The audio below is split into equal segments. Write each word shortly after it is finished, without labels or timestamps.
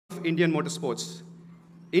of Indian motorsports.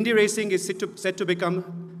 Indy Racing is set to become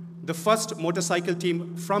the first motorcycle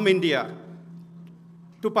team from India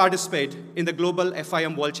to participate in the Global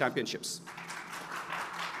FIM World Championships.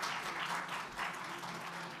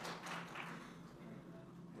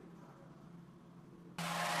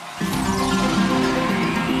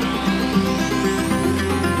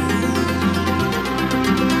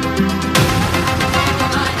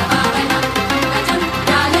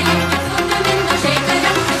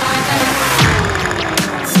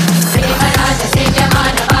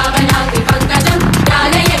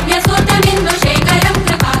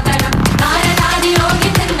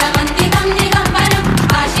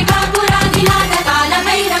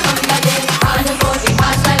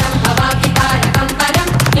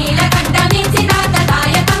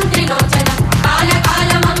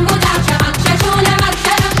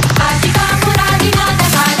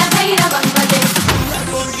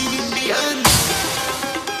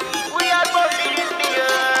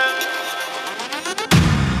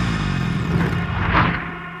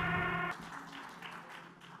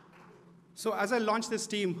 So as I launch this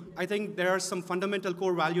team, I think there are some fundamental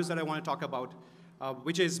core values that I want to talk about,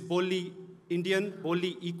 which is boldly Indian,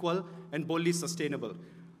 boldly equal, and boldly sustainable.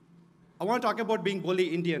 I want to talk about being boldly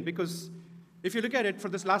Indian because if you look at it for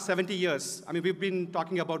this last 70 years, I mean, we've been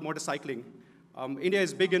talking about motorcycling. India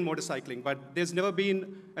is big in motorcycling, but there's never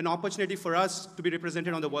been an opportunity for us to be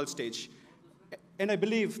represented on the world stage. And I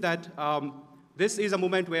believe that this is a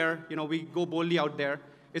moment where we go boldly out there.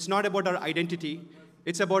 It's not about our identity.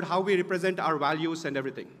 It's about how we represent our values and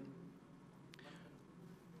everything.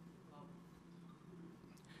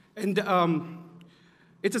 And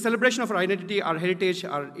it's a celebration of our identity, our heritage,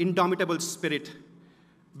 our indomitable spirit.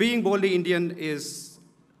 Being boldly Indian is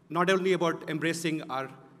not only about embracing our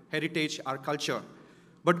heritage, our culture,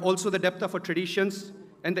 but also the depth of our traditions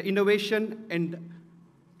and the innovation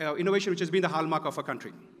which has been the hallmark of our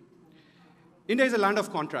country. India is a land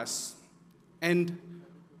of contrasts, and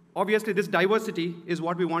obviously this diversity is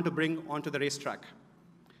what we want to bring onto the racetrack.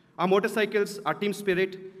 Our motorcycles, our team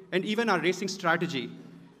spirit, and even our racing strategy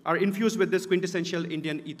are infused with this quintessential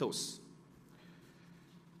Indian ethos.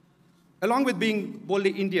 Along with being boldly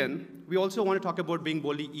Indian, we also want to talk about being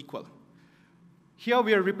boldly equal. Here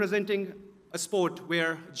we are representing a sport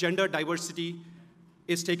where gender diversity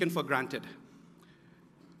is taken for granted.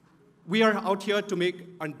 We are out here to make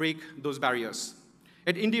and break those barriers.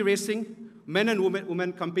 At Indy Racing, men and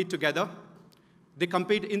women compete together. They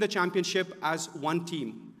compete in the championship as one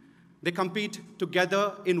team. They compete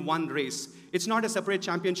together in one race. It's not a separate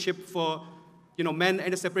championship for men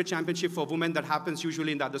and a separate championship for women that happens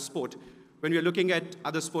usually in the other sport. When we're looking at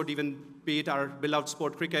other sport, even be it our beloved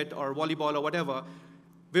sport, cricket or volleyball or whatever,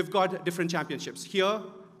 we've got different championships. Here,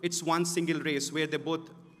 it's one single race where they both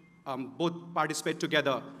participate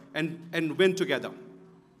together and win together.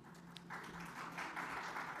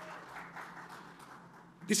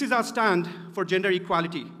 This is our stand for gender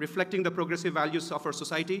equality, reflecting the progressive values of our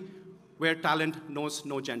society where talent knows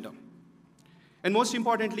no gender. And most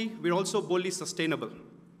importantly, we're also boldly sustainable.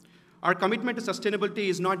 Our commitment to sustainability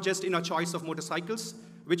is not just in our choice of motorcycles,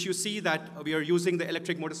 which you see that we are using the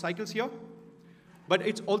electric motorcycles here, but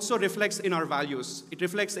it also reflects in our values. It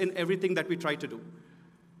reflects in everything that we try to do.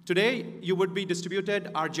 Today, you would be distributed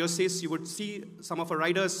our jerseys. You would see some of our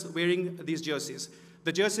riders wearing these jerseys.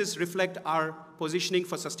 The jerseys reflect our positioning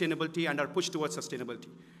for sustainability and our push towards sustainability.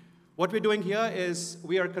 What we're doing here is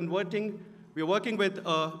we're working with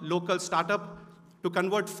a local startup to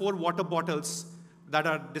convert 4 water bottles that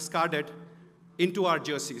are discarded into our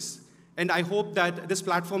jerseys. And I hope that this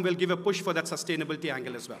platform will give a push for that sustainability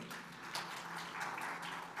angle as well.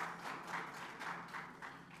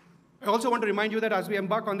 I also want to remind you that as we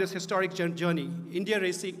embark on this historic journey, Indy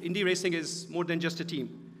Racing is more than just a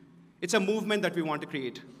team. It's a movement that we want to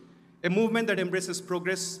create, a movement that embraces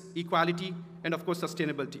progress, equality, and of course,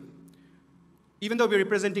 sustainability. Even though we're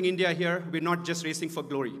representing India here, we're not just racing for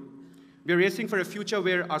glory. We're racing for a future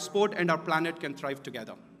where our sport and our planet can thrive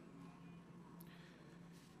together.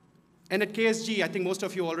 And at KSG, I think most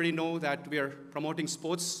of you already know that we are promoting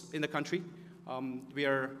sports in the country.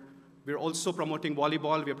 We're also promoting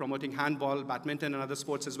volleyball, we're promoting handball, badminton, and other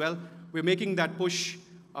sports as well. We're making that push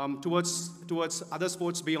towards other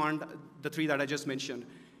sports beyond the 3 that I just mentioned.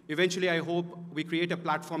 Eventually, I hope we create a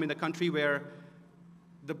platform in the country where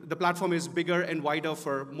the platform is bigger and wider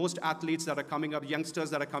for most athletes that are coming up, youngsters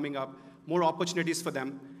that are coming up, more opportunities for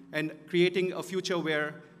them, and creating a future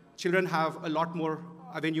where children have a lot more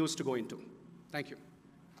avenues to go into. Thank you.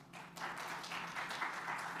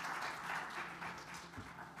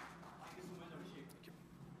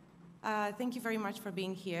 Thank you very much for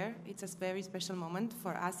being here. It's a very special moment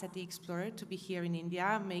for us at the Explorer to be here in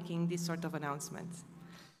India making this sort of announcements.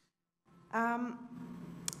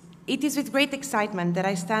 It is with great excitement that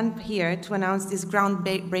I stand here to announce this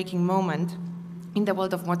groundbreaking moment in the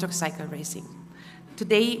world of motorcycle racing.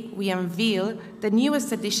 Today, we unveil the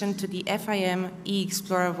newest addition to the FIM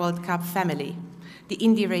e-Explorer World Cup family, the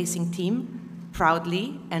Indy Racing team,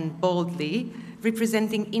 proudly and boldly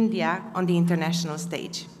representing India on the international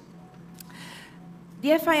stage.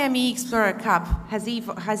 The FIM e-Explorer Cup has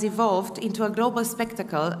evolved into a global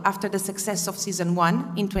spectacle after the success of Season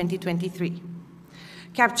 1 in 2023,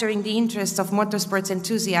 capturing the interest of motorsports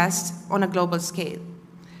enthusiasts on a global scale.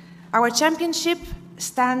 Our championship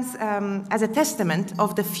stands as a testament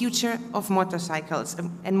of the future of motorcycles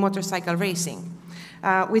and motorcycle racing,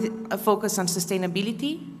 with a focus on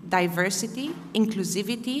sustainability, diversity,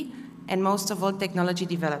 inclusivity, and most of all, technology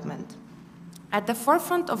development. At the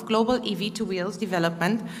forefront of global EV2Wheels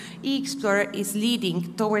development, e-Explorer is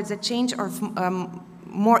leading towards a change of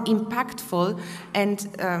more impactful and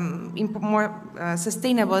more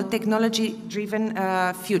sustainable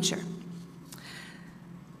technology-driven future.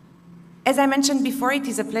 As I mentioned before, it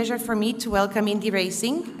is a pleasure for me to welcome Indy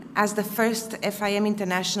Racing as the first FIM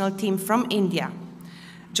international team from India,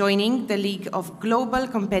 joining the league of global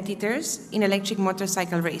competitors in electric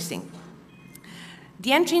motorcycle racing.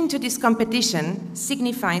 The entry into this competition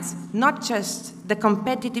signifies not just the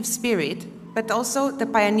competitive spirit, but also the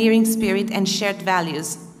pioneering spirit and shared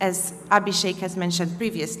values, as Abhishek has mentioned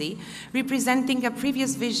previously, representing a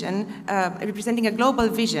global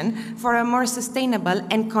vision for a more sustainable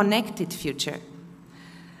and connected future.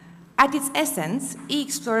 At its essence,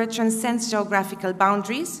 e-Explorer transcends geographical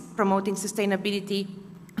boundaries, promoting sustainability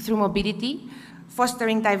through mobility,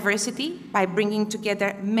 fostering diversity by bringing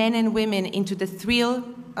together men and women into the thrill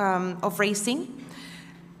of racing.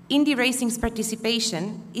 Indy Racing's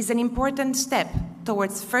participation is an important step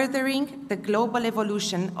towards furthering the global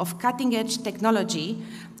evolution of cutting-edge technology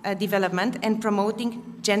development and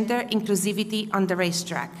promoting gender inclusivity on the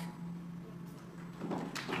racetrack.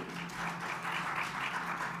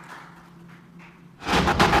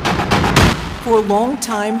 For a long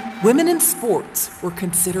time, women in sports were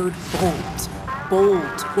considered bold.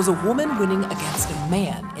 Bold was a woman winning against a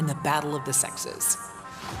man in the battle of the sexes.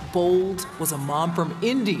 Bold was a mom from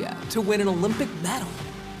India to win an Olympic medal.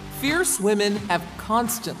 Fierce women have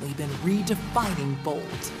constantly been redefining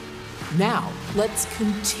bold. Now, let's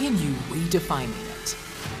continue redefining it.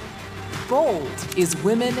 Bold is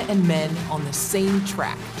women and men on the same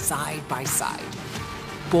track, side by side.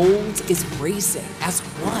 Bold is racing as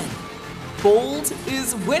one. Bold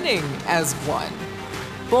is winning as one.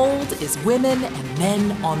 Bold is women and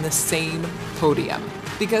men on the same podium.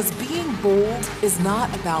 Because being bold is not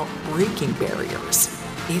about breaking barriers.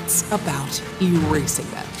 It's about erasing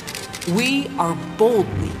them. We are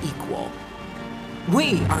boldly equal.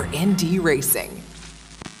 We are Indy Racing.